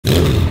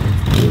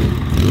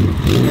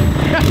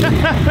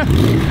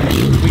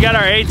We got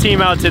our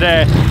A-team out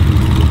today.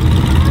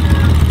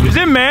 Is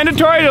it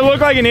mandatory to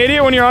look like an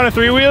idiot when you're on a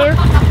three-wheeler?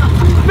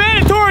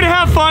 Mandatory to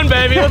have fun,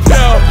 baby. Let's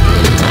go.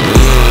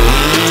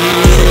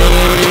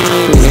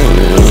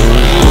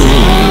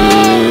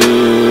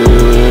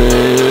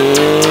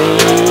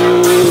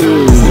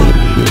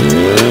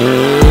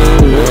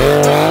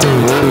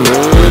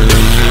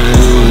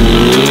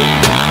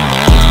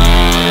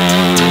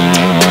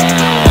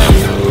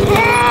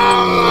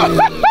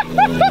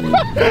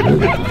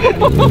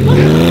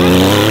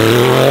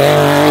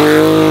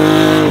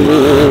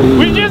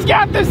 We just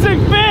got this thing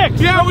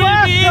fixed. Yeah, we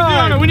need to be easy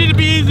on her. We need to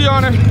be easy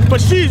on her.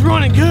 But she's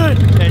running good.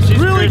 Yeah, she's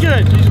really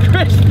good. She's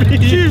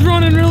crispy. She's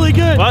running really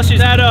good. Well,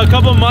 she's had a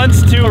couple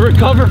months to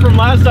recover from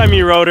last time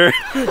you rode her.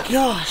 Good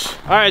gosh.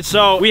 All right,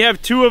 so we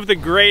have two of the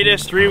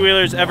greatest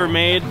three-wheelers ever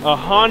made. A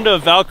Honda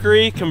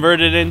Valkyrie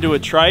converted into a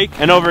trike.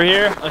 And over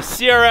here, a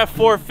CRF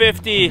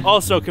 450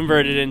 also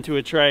converted into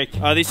a trike.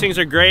 These things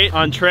are great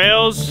on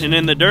trails and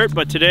in the dirt,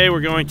 but today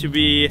we're going to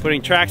be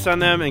putting tracks on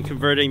them and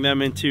converting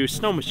them into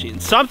snow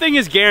machines. Something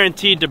is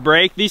guaranteed to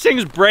break. These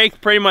things break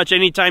pretty much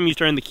anytime you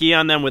turn the key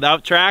on them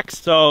without tracks.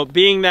 So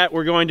being that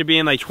we're going to be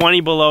in like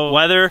 20 below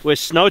weather with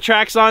snow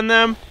tracks on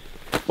them,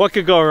 what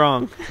could go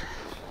wrong?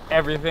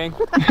 Everything.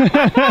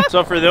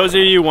 So for those of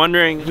you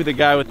wondering who the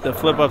guy with the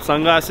flip-up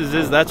sunglasses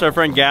is, that's our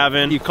friend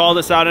Gavin. He called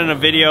us out in a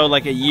video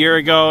like a year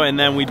ago, and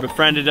then we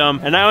befriended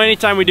him. And now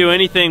anytime we do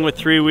anything with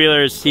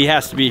three-wheelers, he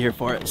has to be here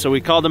for it. So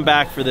we called him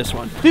back for this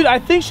one. Dude, I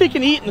think she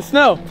can eat in the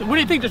snow. So what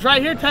do you think, just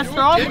right here, test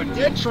her off? A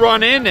ditch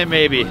run in it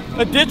maybe.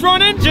 A ditch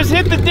run in? Just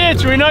hit the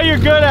ditch, we know you're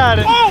good at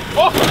it. Oh!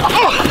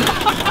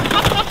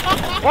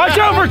 Watch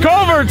out for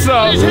culverts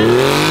though.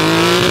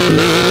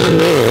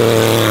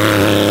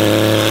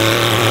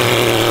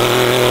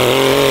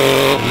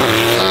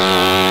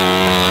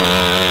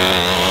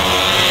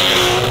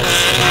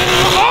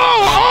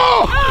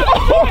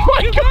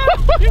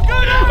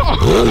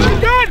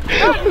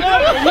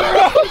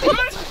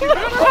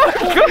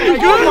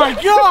 Oh my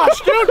gosh,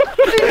 dude!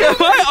 Am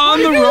I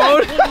on the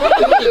road?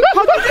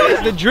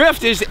 The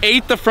drift is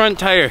ate the front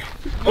tire.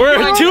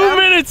 We're 2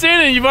 minutes in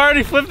and you've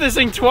already flipped this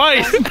thing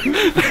twice.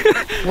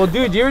 Well,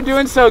 dude, you're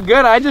doing so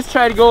good. I just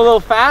tried to go a little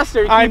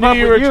faster. I knew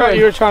you were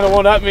trying to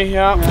one up me,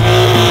 yeah.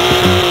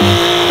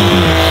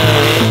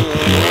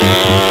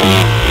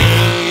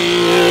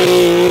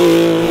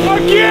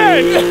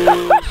 Again!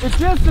 It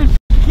just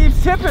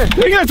keeps tipping. I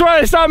think that's why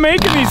I stopped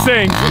making these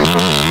things.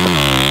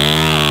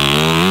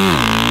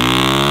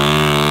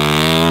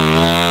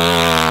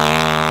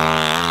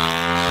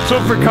 So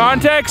for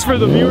context, for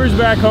the viewers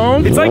back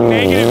home, it's like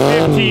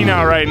 -15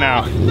 out right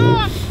now.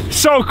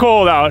 So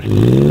cold out.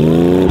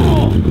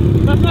 Oh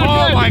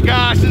my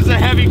gosh, this is a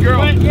heavy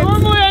girl.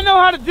 Normally I know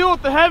how to deal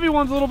with the heavy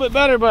ones a little bit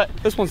better, but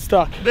this one's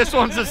stuck. This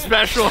one's a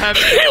special heavy.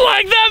 You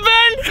like that,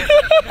 Ben?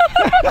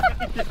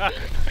 Yeah.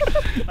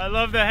 I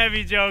love the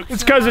heavy jokes.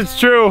 It's because it's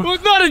true. Well,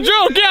 it's not a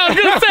joke. Yeah, I was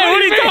gonna say,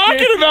 what are you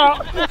talking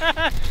about?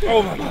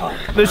 Oh my god.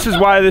 This is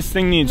why this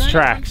thing needs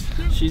tracks.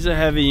 She's a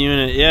heavy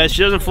unit. Yeah,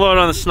 she doesn't float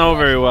on the snow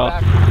very well.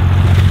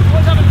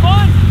 Everyone's having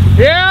fun?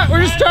 Yeah,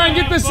 we're just trying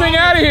to get this thing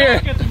out of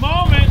here. At the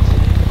moment.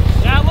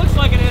 Yeah, it looks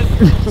like it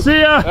is. See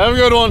ya. Have a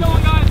good one.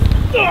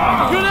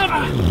 Good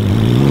effort.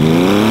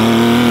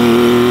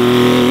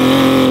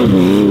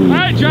 All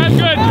right, drive good.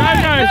 Drive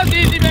nice. That's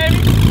easy, baby.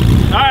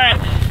 All right,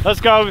 let's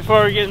go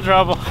before we get in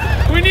trouble.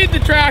 We need the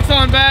tracks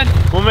on, Ben.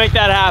 We'll make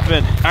that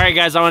happen. All right,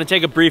 guys, I want to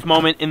take a brief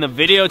moment in the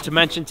video to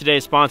mention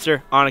today's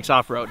sponsor, Onyx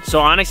Off-Road. So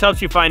Onyx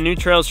helps you find new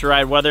trails to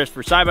ride, whether it's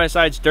for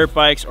side-by-sides, dirt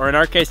bikes, or in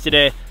our case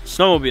today,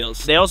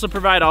 snowmobiles. They also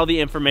provide all the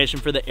information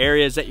for the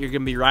areas that you're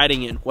going to be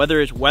riding in, whether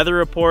it's weather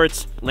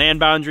reports, land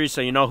boundaries,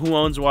 so you know who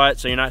owns what,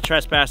 so you're not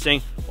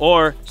trespassing,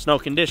 or snow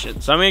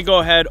conditions. So I'm going to go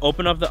ahead,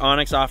 open up the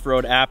Onyx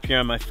Off-Road app here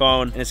on my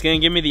phone, and it's going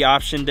to give me the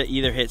option to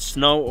either hit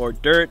snow or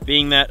dirt.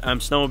 Being that I'm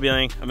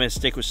snowmobiling, I'm going to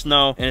stick with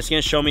snow, and it's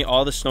going to show me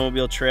all the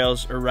snowmobile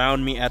trails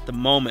around me at the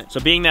moment. So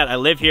being that I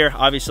live here,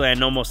 obviously I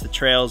know most of the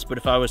trails, but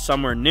if I was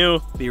somewhere new,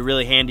 it'd be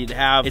really handy to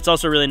have. It's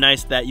also really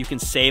nice that you can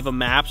save a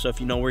map, so if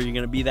you know where you're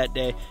going to be that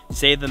day,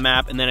 save the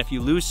map, and then if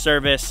you lose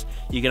service,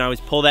 you can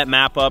always pull that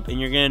map up and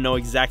you're going to know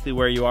exactly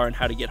where you are and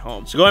how to get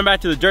home. So going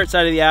back to the dirt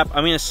side of the app,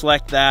 I'm going to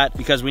select that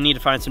because we need to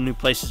find some new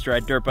places to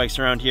ride dirt bikes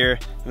around here.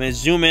 I'm going to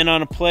zoom in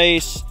on a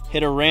place,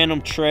 hit a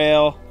random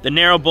trail. The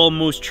Narrow Bull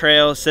Moose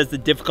Trail says the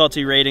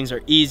difficulty ratings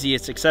are easy.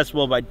 It's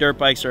accessible by dirt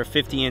bikes or a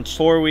 50-inch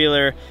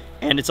four-wheeler.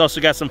 And it's also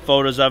got some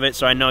photos of it,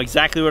 so I know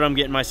exactly what I'm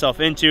getting myself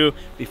into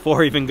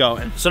before even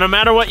going. So no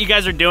matter what you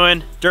guys are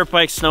doing, dirt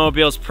bikes,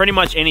 snowmobiles, pretty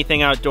much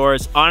anything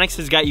outdoors, Onyx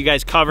has got you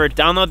guys covered.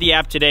 Download the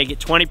app today, get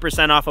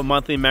 20% off a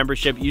monthly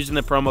membership using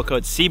the promo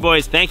code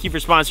Cboys. Thank you for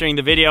sponsoring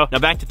the video. Now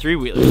back to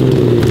three-wheelers.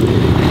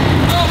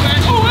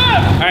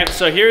 All right,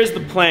 so here's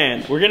the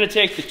plan. We're gonna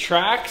take the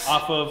tracks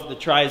off of the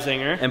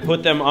Tri-Zinger and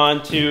put them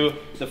onto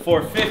the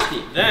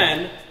 450.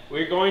 Then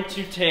we're going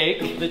to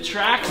take the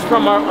tracks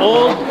from our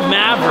old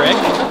Maverick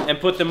and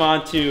put them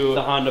onto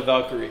the Honda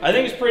Valkyrie. I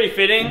think it's pretty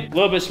fitting. A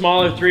little bit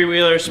smaller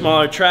three-wheeler,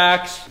 smaller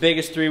tracks,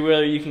 biggest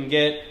three-wheeler you can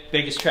get,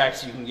 biggest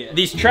tracks you can get.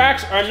 These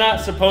tracks are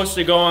not supposed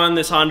to go on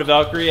this Honda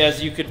Valkyrie,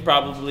 as you could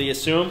probably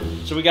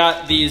assume. So we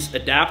got these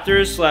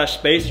adapters slash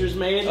spacers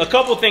made. A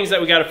couple things that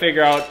we got to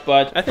figure out,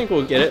 but I think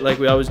we'll get it like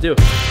we always do.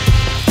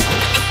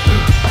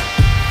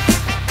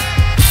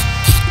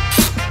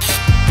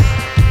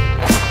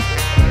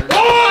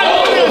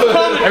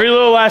 Every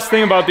little last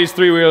thing about these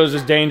three-wheelers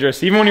is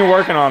dangerous, even when you're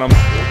working on them.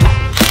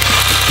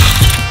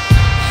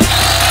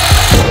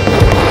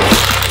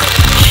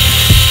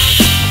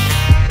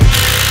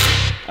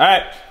 All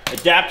right,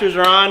 adapters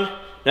are on.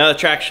 Now the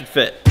track should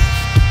fit.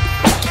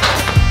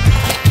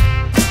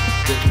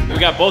 We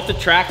got both the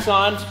tracks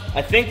on.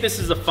 I think this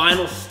is the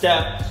final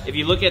step. If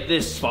you look at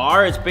this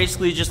bar, it's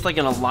basically just like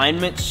an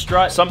alignment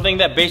strut, something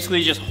that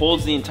basically just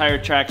holds the entire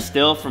track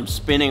still from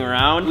spinning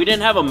around. We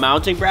didn't have a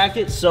mounting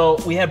bracket, so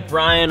we had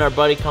Brian, our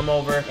buddy, come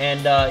over,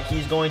 and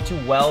he's going to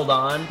weld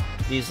on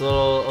these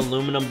little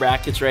aluminum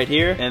brackets right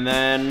here. And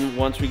then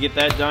once we get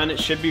that done, it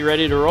should be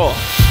ready to roll.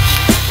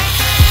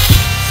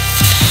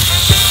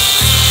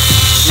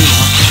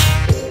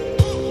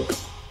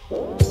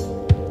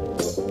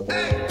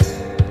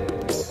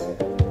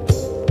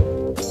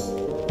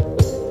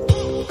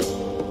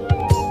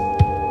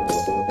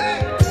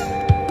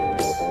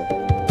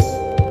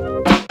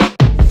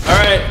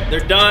 They're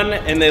done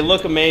and they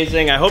look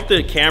amazing. I hope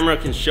the camera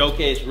can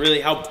showcase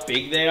really how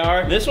big they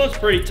are. This one's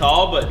pretty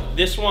tall, but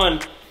this one,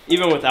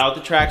 even without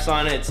the tracks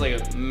on it, it's like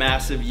a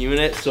massive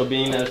unit. So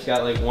being that it's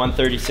got like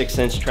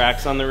 136-inch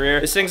tracks on the rear,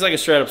 this thing's like a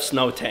straight up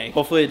snow tank.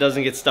 Hopefully it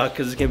doesn't get stuck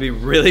because it's gonna be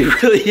really,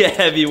 really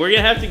heavy. We're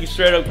gonna have to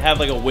straight up have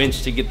like a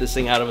winch to get this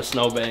thing out of a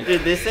snowbank.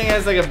 Dude, this thing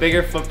has like a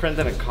bigger footprint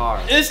than a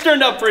car. This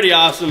turned out pretty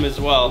awesome as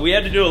well. We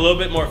had to do a little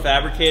bit more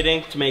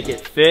fabricating to make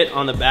it fit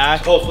on the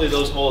back. Hopefully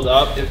those hold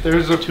up. If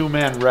there's a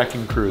two-man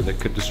wrecking crew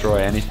that could destroy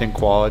anything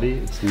quality,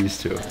 it's these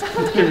two.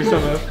 Give me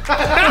some of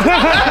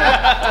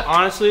that.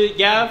 Honestly,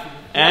 Gav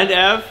and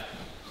Ev,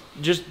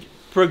 just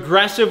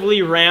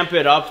progressively ramp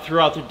it up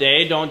throughout the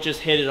day. Don't just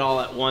hit it all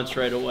at once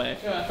right away.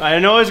 Yeah. I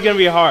know it's gonna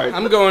be hard.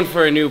 I'm going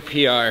for a new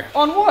PR.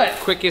 On what?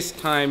 Quickest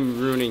time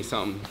ruining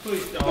something.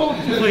 Please don't.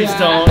 Please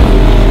don't.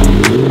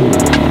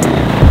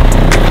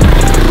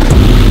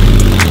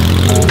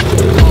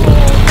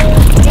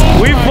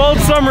 We pulled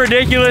some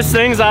ridiculous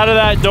things out of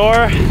that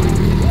door.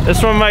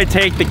 This one might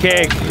take the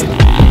cake.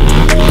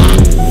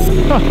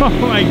 Oh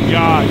my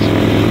gosh.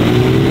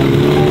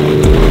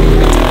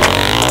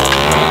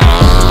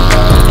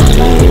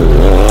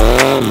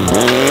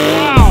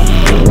 Wow.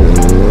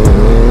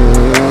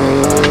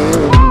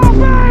 Oh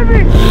baby!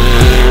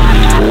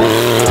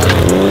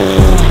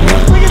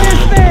 Look at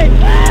this thing!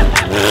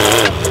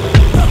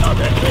 Oh,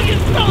 this thing is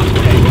so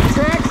big!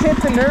 Tracks hit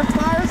the Nerf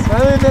bars.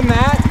 Other than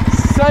that,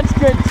 such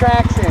good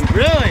traction.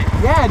 Really?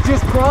 Yeah, it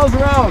just crawls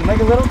around like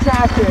a little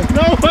tractor.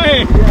 No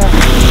way!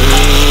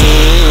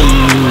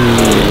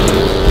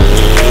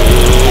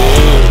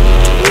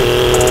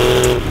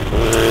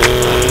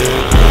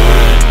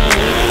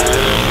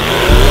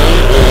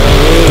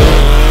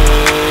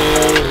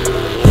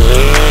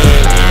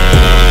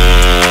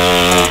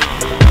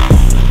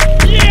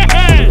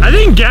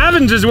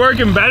 Gavin's is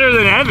working better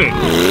than Evan.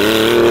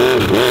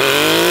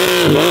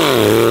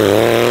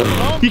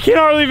 You can't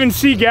hardly even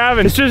see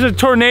Gavin. It's just a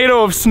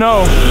tornado of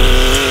snow.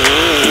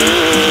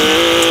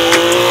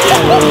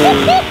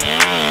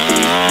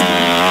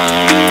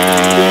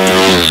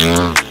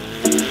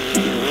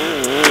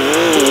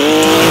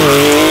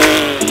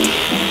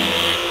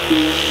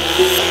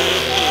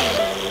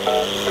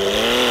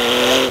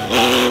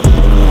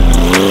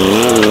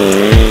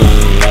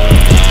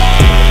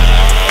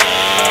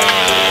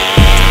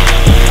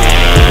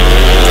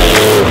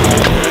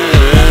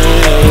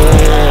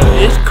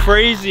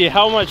 Crazy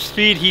how much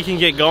speed he can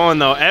get going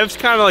though. Ev's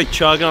kind of like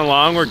chugging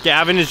along where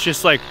Gavin is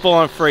just like full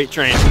on freight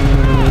train.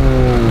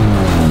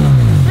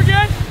 We're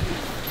good.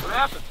 What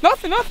happened?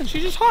 Nothing.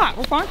 She's just hot.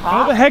 We're fine.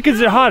 How the heck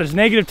is it hot? It's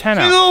 -10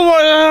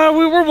 out.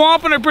 We were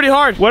whomping it pretty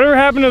hard. Whatever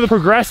happened to the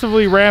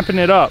progressively ramping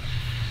it up?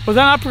 Was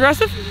that not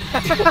progressive?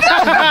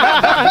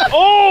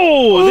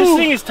 Oh, this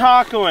thing is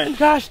tacoing.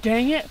 Gosh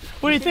dang it.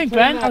 What do you think,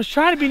 Ben? I was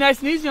trying to be nice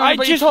and easy on it,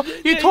 but you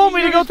told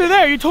me to go through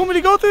there. You told me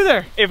to go through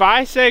there. If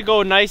I say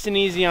go nice and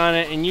easy on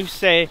it and you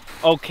say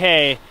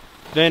okay,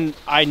 then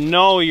I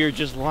know you're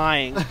just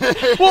lying.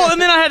 Well,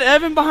 and then I had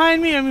Evan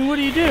behind me. I mean, what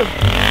do you do?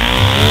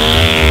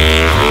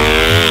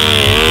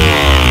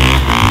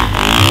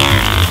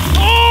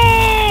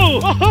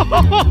 Oh!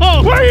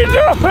 What are you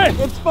doing?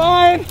 It's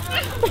fine.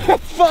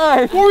 It's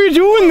fine. What were you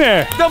doing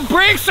there? The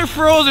brakes are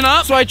frozen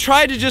up, so I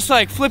tried to just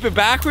like flip it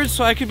backwards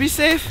so I could be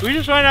safe. We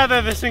just find out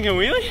that this thing can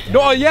wheelie?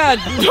 No, yeah.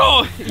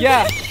 No,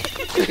 yeah.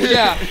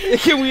 Yeah,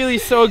 it can wheelie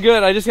so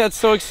good. I just got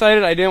so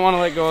excited I didn't want to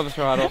let go of the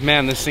throttle.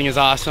 Man, this thing is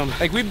awesome.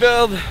 Like, we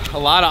build a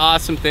lot of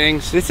awesome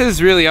things. This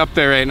is really up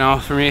there right now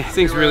for me. This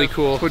thing's really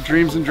cool. Put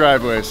dreams in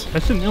driveways.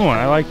 That's a new one.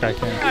 I like that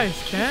camera.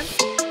 Nice, Chad.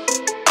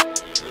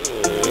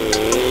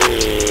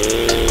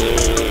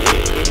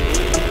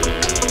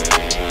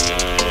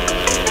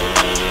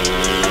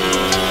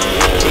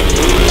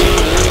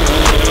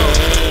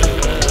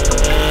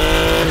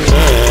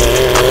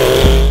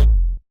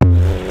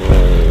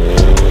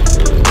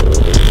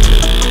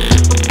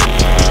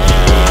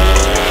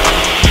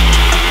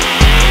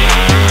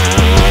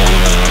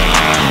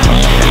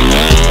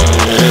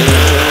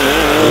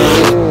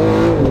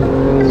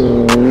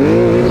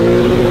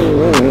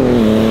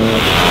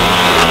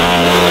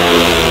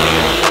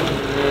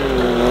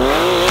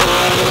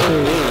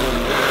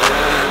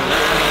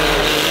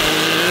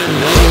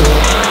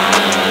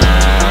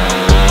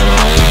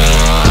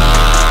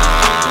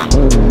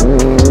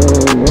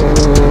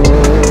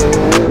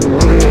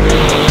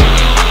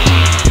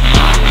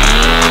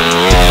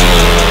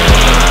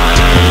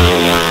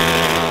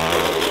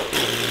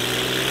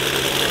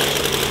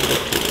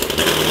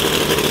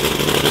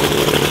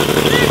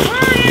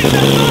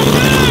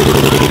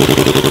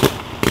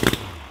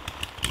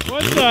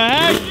 the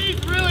heck?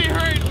 He's really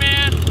hurt,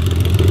 man.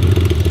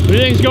 What do you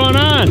think's going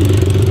on?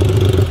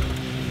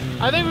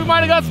 I think we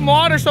might have got some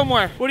water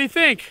somewhere. What do you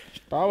think?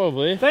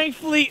 Probably.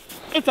 Thankfully,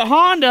 it's a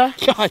Honda,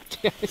 God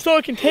damn it. so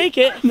it can take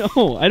it.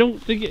 No, I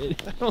don't think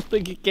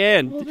it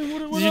can. Well,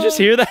 then what Did you just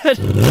hear that?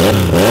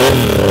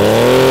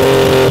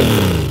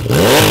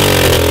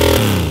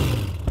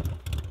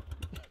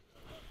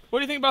 What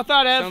do you think about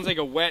that, Ev? Sounds like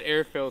a wet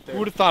air filter. Who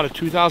would have thought a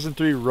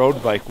 2003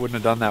 road bike wouldn't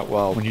have done that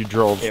well when you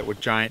drove it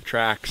with giant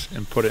tracks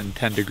and put it in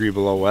 10 degree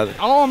below weather?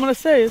 All I'm gonna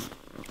say is,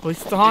 at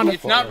least it's a Honda.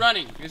 It's not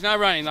running. It's not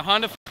running. The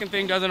Honda fucking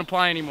thing doesn't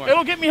apply anymore.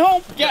 It'll get me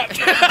home. Yeah.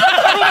 It'll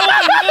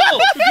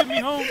get me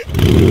home.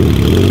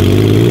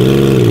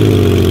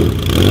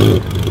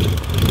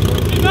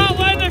 She's not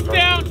letting us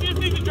down. She just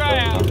needs to dry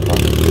out.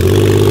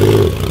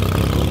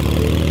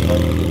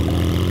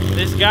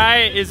 This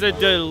guy is a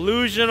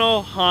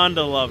delusional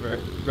Honda lover,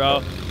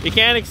 bro. He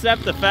can't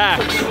accept the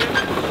facts.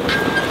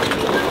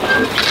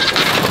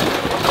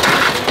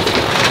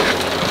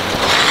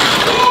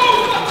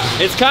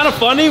 It's kind of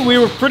funny. We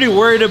were pretty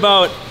worried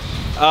about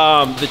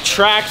the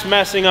tracks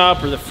messing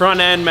up or the front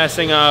end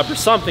messing up or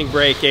something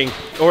breaking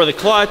or the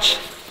clutch.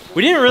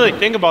 We didn't really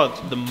think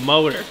about the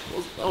motor.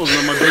 That was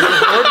not my big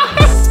report.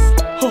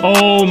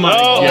 Oh my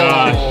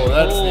god. Oh,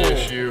 that's the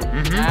issue.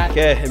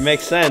 Okay, it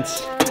makes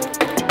sense.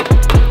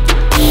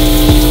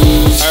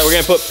 All right, we're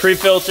gonna put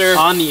pre-filter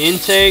on the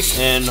intake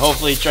and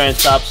hopefully try and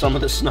stop some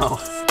of the snow.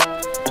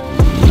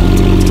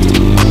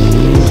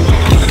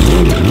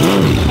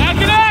 Back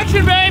in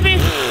action, baby.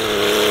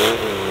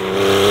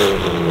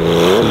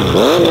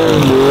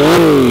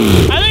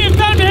 I think it's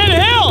time to hit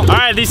a hill. All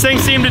right, these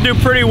things seem to do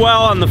pretty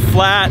well on the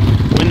flat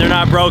when they're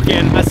not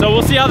broken. So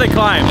we'll see how they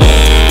climb.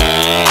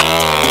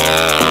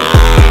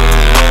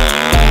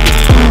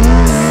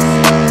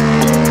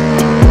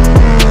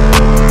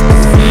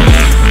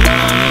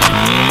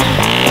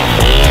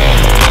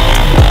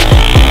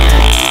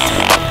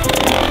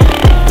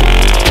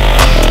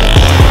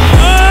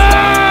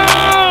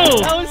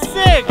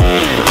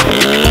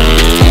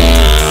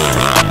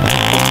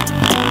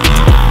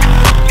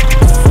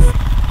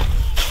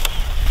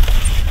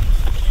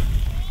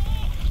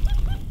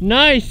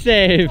 Nice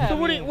save. So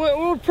what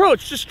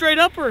approach? Just straight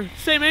up or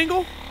same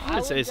angle?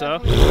 I'd say so.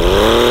 Oh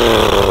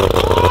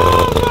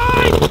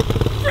my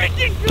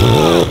freaking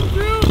god,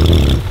 dude!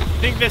 I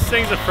think this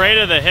thing's afraid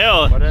of the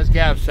hill. But as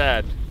Gav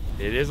said,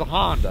 it is a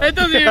Honda. It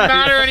doesn't even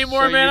matter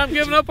anymore, man. I'm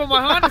giving up on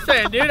my Honda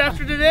stand, dude,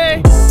 after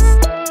today.